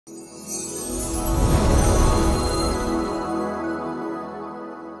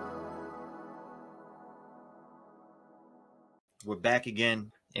We're back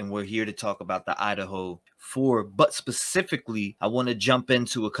again, and we're here to talk about the Idaho 4. But specifically, I want to jump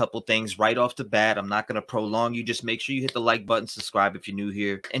into a couple things right off the bat. I'm not going to prolong you. Just make sure you hit the like button, subscribe if you're new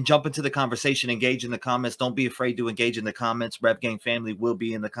here, and jump into the conversation. Engage in the comments. Don't be afraid to engage in the comments. Rev Gang family will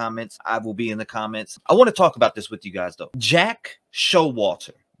be in the comments. I will be in the comments. I want to talk about this with you guys, though. Jack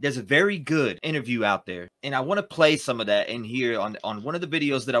Showalter. There's a very good interview out there, and I want to play some of that in here on one of the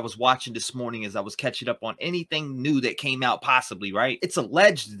videos that I was watching this morning as I was catching up on anything new that came out possibly, right? It's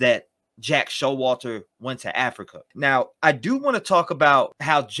alleged that Jack Showalter went to Africa. Now, I do want to talk about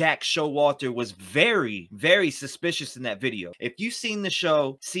how Jack Showalter was very, very suspicious in that video. If you've seen the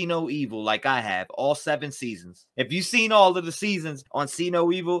show See No Evil, like I have, all 7 seasons, if you've seen all of the seasons on See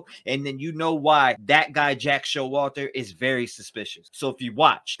No Evil, and then you know why that guy, Jack Showalter, is very suspicious. So if you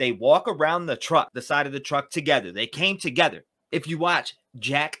watch, they walk around the truck, the side of the truck together. They came together. If you watch,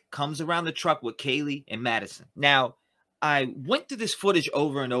 Jack comes around the truck with Kaylee and Madison. Now, I went through this footage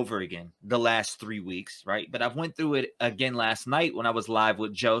over and over again the last 3 weeks, right? But I went through it again last night when I was live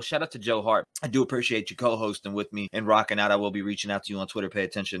with Joe. Shout out to Joe Hart. I do appreciate you co-hosting with me and rocking out. I will be reaching out to you on Twitter. Pay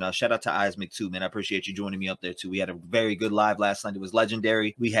attention. Shout out to Ismic too, man. I appreciate you joining me up there too. We had a very good live last night. It was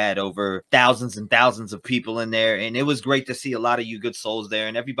legendary. We had over thousands and thousands of people in there, and it was great to see a lot of you good souls there.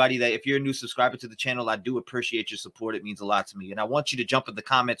 And everybody that, if you're a new subscriber to the channel, I do appreciate your support. It means a lot to me. And I want you to jump in the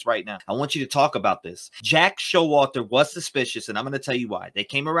comments right now. I want you to talk about this. Jack Showalter was suspicious, and I'm going to tell you why. They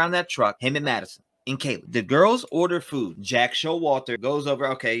came around that truck, him and Madison and Kaylee. The girls order food. Jack Showalter goes over.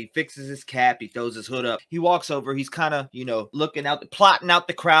 Okay, he fixes his cap. He throws his hood up. He walks over. He's kind of, you know, looking out, plotting out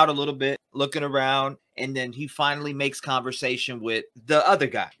the crowd a little bit, looking around. And then he finally makes conversation with the other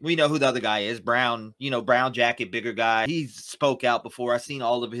guy. We know who the other guy is. Brown, you know, brown jacket, bigger guy. He spoke out before. I seen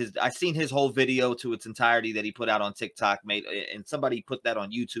his whole video to its entirety that he put out on TikTok, and somebody put that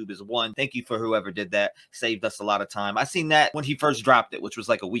on YouTube as one. Thank you for whoever did that. Saved us a lot of time. I seen that when he first dropped it, which was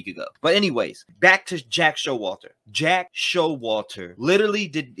like a week ago. But anyways, back to Jack Showalter. Jack Showalter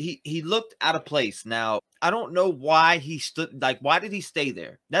literally he looked out of place. Now, I don't know why he stood, like, why did he stay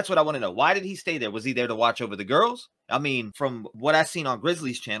there? That's what I want to know. Why did he stay there? Was he there to watch over the girls? I mean, from what I've seen on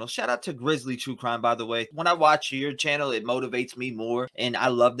Grizzly's channel, shout out to Grizzly True Crime, by the way. When I watch your channel, it motivates me more. And I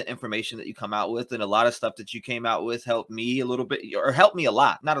love the information that you come out with. And a lot of stuff that you came out with helped me a little bit, or helped me a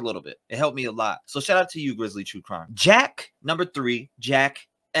lot. Not a little bit. It helped me a lot. So shout out to you, Grizzly True Crime. Jack, number 3, Jack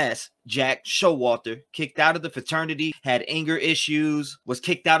Showalter, kicked out of the fraternity, had anger issues, was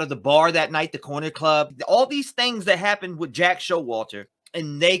kicked out of the bar that night, the corner club. All these things that happened with Jack Showalter,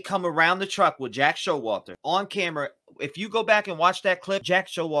 and they come around the truck with Jack Showalter on camera. If you go back and watch that clip, Jack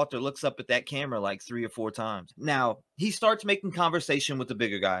Showalter looks up at that camera like 3 or 4 times. Now, he starts making conversation with the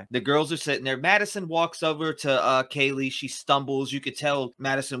bigger guy. The girls are sitting there. Madison walks over to Kaylee. She stumbles. You could tell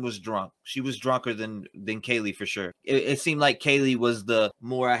Madison was drunk. She was drunker than Kaylee for sure. It seemed like Kaylee was the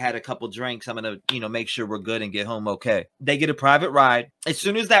more I had a couple drinks, I'm going to, you know, make sure we're good and get home okay. They get a private ride. As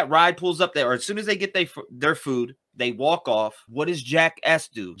soon as that ride pulls up there, or as soon as they get their food, they walk off. What does Jack S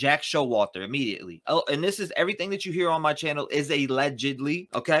do? Jack Showalter immediately. Oh, and this is everything that you hear on my channel is allegedly,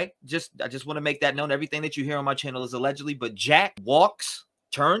 okay? I just want to make that known. Everything that you hear on my channel is allegedly, but Jack walks,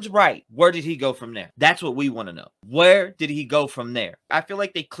 turns right. Where did he go from there? That's what we want to know. Where did he go from there? I feel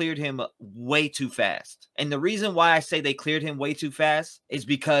like they cleared him way too fast. And the reason why I say they cleared him way too fast is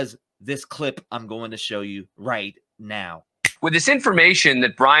because this clip I'm going to show you right now. With this information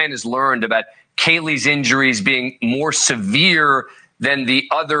that Brian has learned about Kaylee's injuries being more severe than the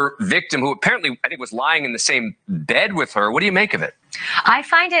other victim, who apparently, I think, was lying in the same bed with her. What do you make of it? I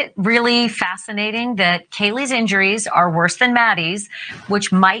find it really fascinating that Kaylee's injuries are worse than Maddie's,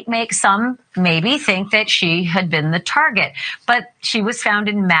 which might make some maybe think that she had been the target. But she was found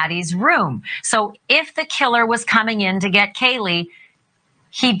in Maddie's room. So if the killer was coming in to get Kaylee,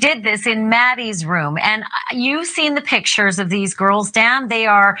 he did this in Maddie's room. And you've seen the pictures of these girls, Dan. They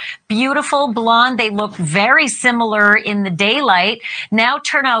are beautiful, blonde. They look very similar in the daylight. Now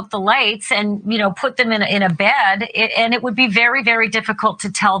turn out the lights and, you know, put them in a bed, and it would be very, very difficult to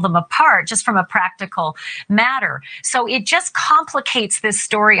tell them apart just from a practical matter. So it just complicates this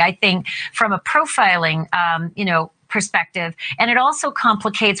story, I think, from a profiling, you know, perspective. And it also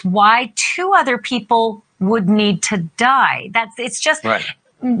complicates why 2 other people would need to die. It's just... Right.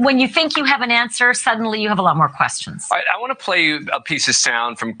 When you think you have an answer, suddenly you have a lot more questions. All right, I want to play you a piece of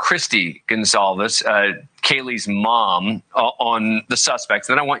sound from Christy Gonzalez, Kaylee's mom, on the suspects.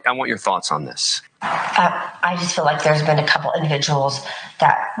 And then I want your thoughts on this. I just feel like there's been a couple individuals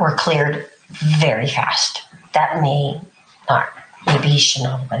that were cleared very fast. That may not, maybe he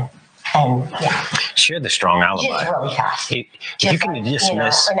shouldn't have been. And yeah, she had the strong alibi. Just really fast. You can dismiss, you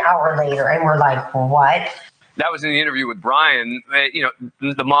know, an hour later, and we're like, what? That was in the interview with Brian.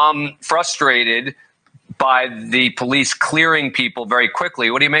 The mom frustrated by the police clearing people very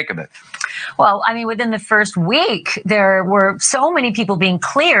quickly. What do you make of it? Well, I mean, within the first week, there were so many people being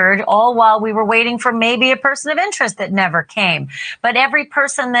cleared, all while we were waiting for maybe a person of interest that never came. But every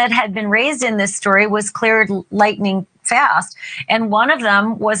person that had been raised in this story was cleared lightning fast. And one of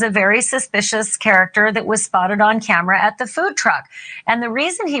them was a very suspicious character that was spotted on camera at the food truck. And the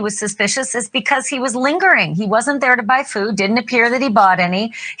reason he was suspicious is because he was lingering. He wasn't there to buy food, didn't appear that he bought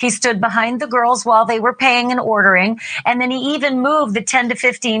any. He stood behind the girls while they were paying and ordering. And then he even moved the 10 to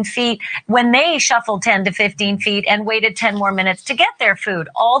 15 feet when they shuffled 10 to 15 feet and waited 10 more minutes to get their food,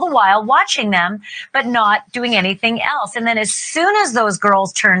 all the while watching them, but not doing anything else. And then as soon as those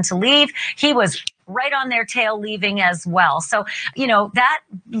girls turned to leave, he was right on their tail leaving as well. So, that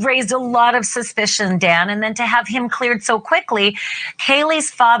raised a lot of suspicion, Dan. And then to have him cleared so quickly, Kaylee's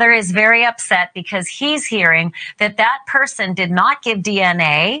father is very upset because he's hearing that that person did not give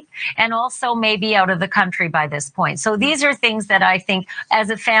DNA and also may be out of the country by this point. So these are things that I think as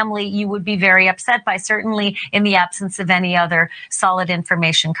a family you would be very upset by, certainly in the absence of any other solid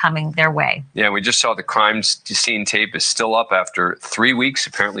information coming their way. Yeah, we just saw the crime scene tape is still up after 3 weeks,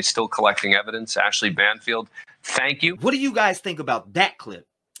 apparently still collecting evidence. Ashley Banfield, thank you. What do you guys think about that clip?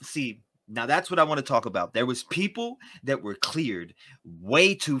 See, now that's what I want to talk about. There was people that were cleared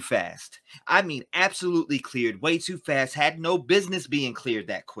way too fast. I mean, absolutely cleared way too fast. Had no business being cleared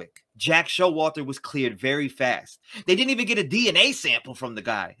that quick. Jack Showalter was cleared very fast. They didn't even get a DNA sample from the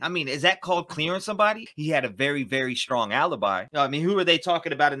guy. I mean, is that called clearing somebody? He had a very, very strong alibi. I mean, who are they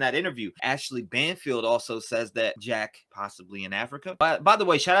talking about in that interview? Ashley Banfield also says that Jack possibly in Africa. By the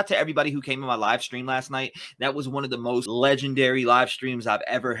way, shout out to everybody who came in my live stream last night. That was one of the most legendary live streams I've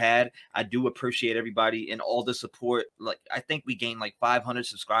ever had. I do appreciate everybody and all the support. Like, I think we gained like 500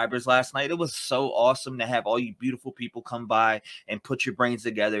 subscribers last night. It was so awesome to have all you beautiful people come by and put your brains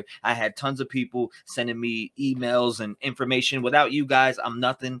together. I had tons of people sending me emails and information. Without you guys, I'm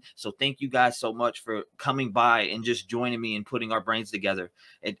nothing. So thank you guys so much for coming by and just joining me and putting our brains together.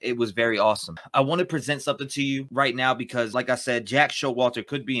 It was very awesome. I want to present something to you right now because, like I said, Jack Showalter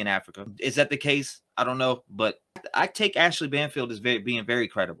could be in Africa. Is that the case? I don't know, but I take Ashley Banfield as being very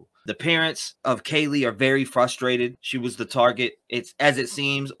credible. The parents of Kaylee are very frustrated. She was the target, it's as it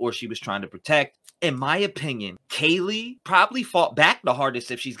seems, or she was trying to protect. In my opinion, Kaylee probably fought back the hardest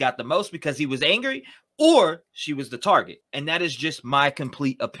if she's got the most because he was angry, or she was the target. And that is just my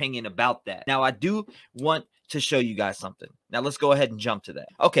complete opinion about that. Now, I do want to show you guys something. Now, let's go ahead and jump to that.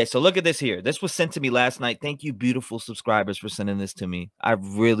 Okay, so look at this here. This was sent to me last night. Thank you, beautiful subscribers, for sending this to me. I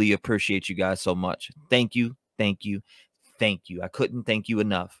really appreciate you guys so much. Thank you. Thank you. Thank you. I couldn't thank you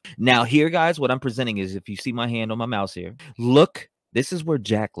enough. Now, here, guys, what I'm presenting is, if you see my hand on my mouse here, look, this is where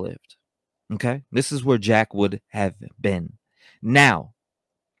Jack lived. Okay, this is where Jack would have been. Now,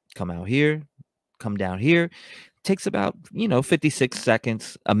 come out here, come down here. Takes about 56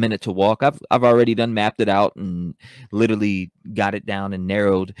 seconds, a minute to walk. I've already done mapped it out and literally got it down and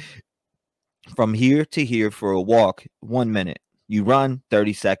narrowed from here to here for a walk. 1 minute. You run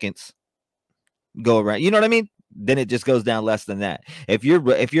 30 seconds. Go around. You know what I mean? Then it just goes down less than that. If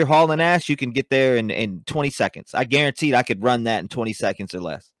you're hauling ass, you can get there in 20 seconds. I guaranteed I could run that in 20 seconds or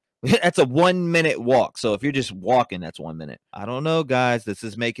less. That's a 1 minute walk. So if you're just walking, that's 1 minute. I don't know, guys. This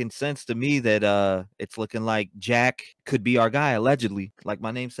is making sense to me that it's looking like Jack could be our guy, allegedly. Like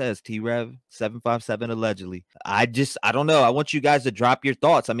my name says, T-REV 757 allegedly. I don't know. I want you guys to drop your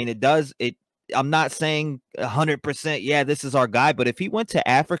thoughts. I mean, I'm not saying 100%, yeah, this is our guy, but if he went to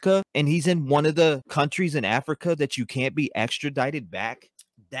Africa and he's in one of the countries in Africa that you can't be extradited back,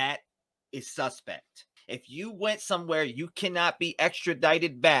 that is suspect. If you went somewhere you cannot be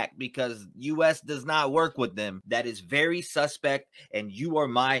extradited back because U.S. does not work with them, that is very suspect, and you are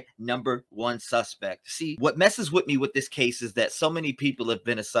my #1 suspect. See, what messes with me with this case is that so many people have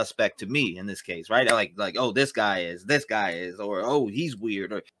been a suspect to me in this case, right? Like, oh, this guy is, or oh, he's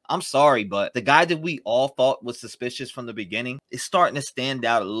weird, or I'm sorry, but the guy that we all thought was suspicious from the beginning is starting to stand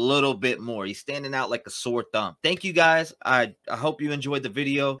out a little bit more. He's standing out like a sore thumb. Thank you, guys. I hope you enjoyed the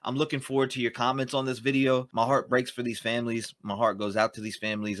video. I'm looking forward to your comments on this video. My heart breaks for these families. My heart goes out to these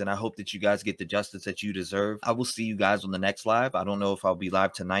families, and I hope that you guys get the justice that you deserve. I will see you guys on the next live. I don't know if I'll be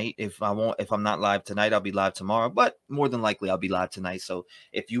live tonight. If I'm not live tonight, I'll be live tomorrow, but more than likely I'll be live tonight. So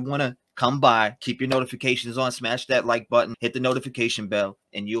if you want to come by, keep your notifications on, smash that like button, hit the notification bell,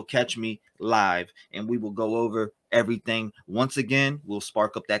 and you'll catch me live, and we will go over everything. Once again, we'll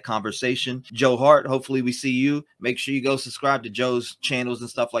spark up that conversation. Joe Hart, hopefully we see you. Make sure you go subscribe to Joe's channels and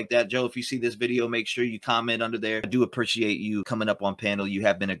stuff like that. Joe, if you see this video, make sure you comment under there. I do appreciate you coming up on panel. You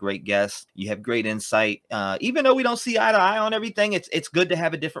have been a great guest. You have great insight. Even though we don't see eye to eye on everything, it's good to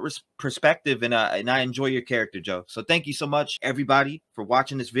have a different perspective, and I enjoy your character, Joe. So thank you so much, everybody, for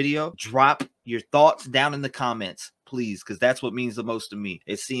watching this video. Drop your thoughts down in the comments, please, because that's what means the most to me.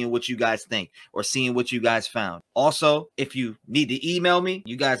 It's seeing what you guys think or seeing what you guys found. Also, if you need to email me,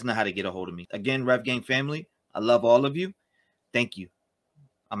 you guys know how to get a hold of me. Again, Rev Gang family, I love all of you. Thank you.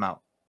 I'm out.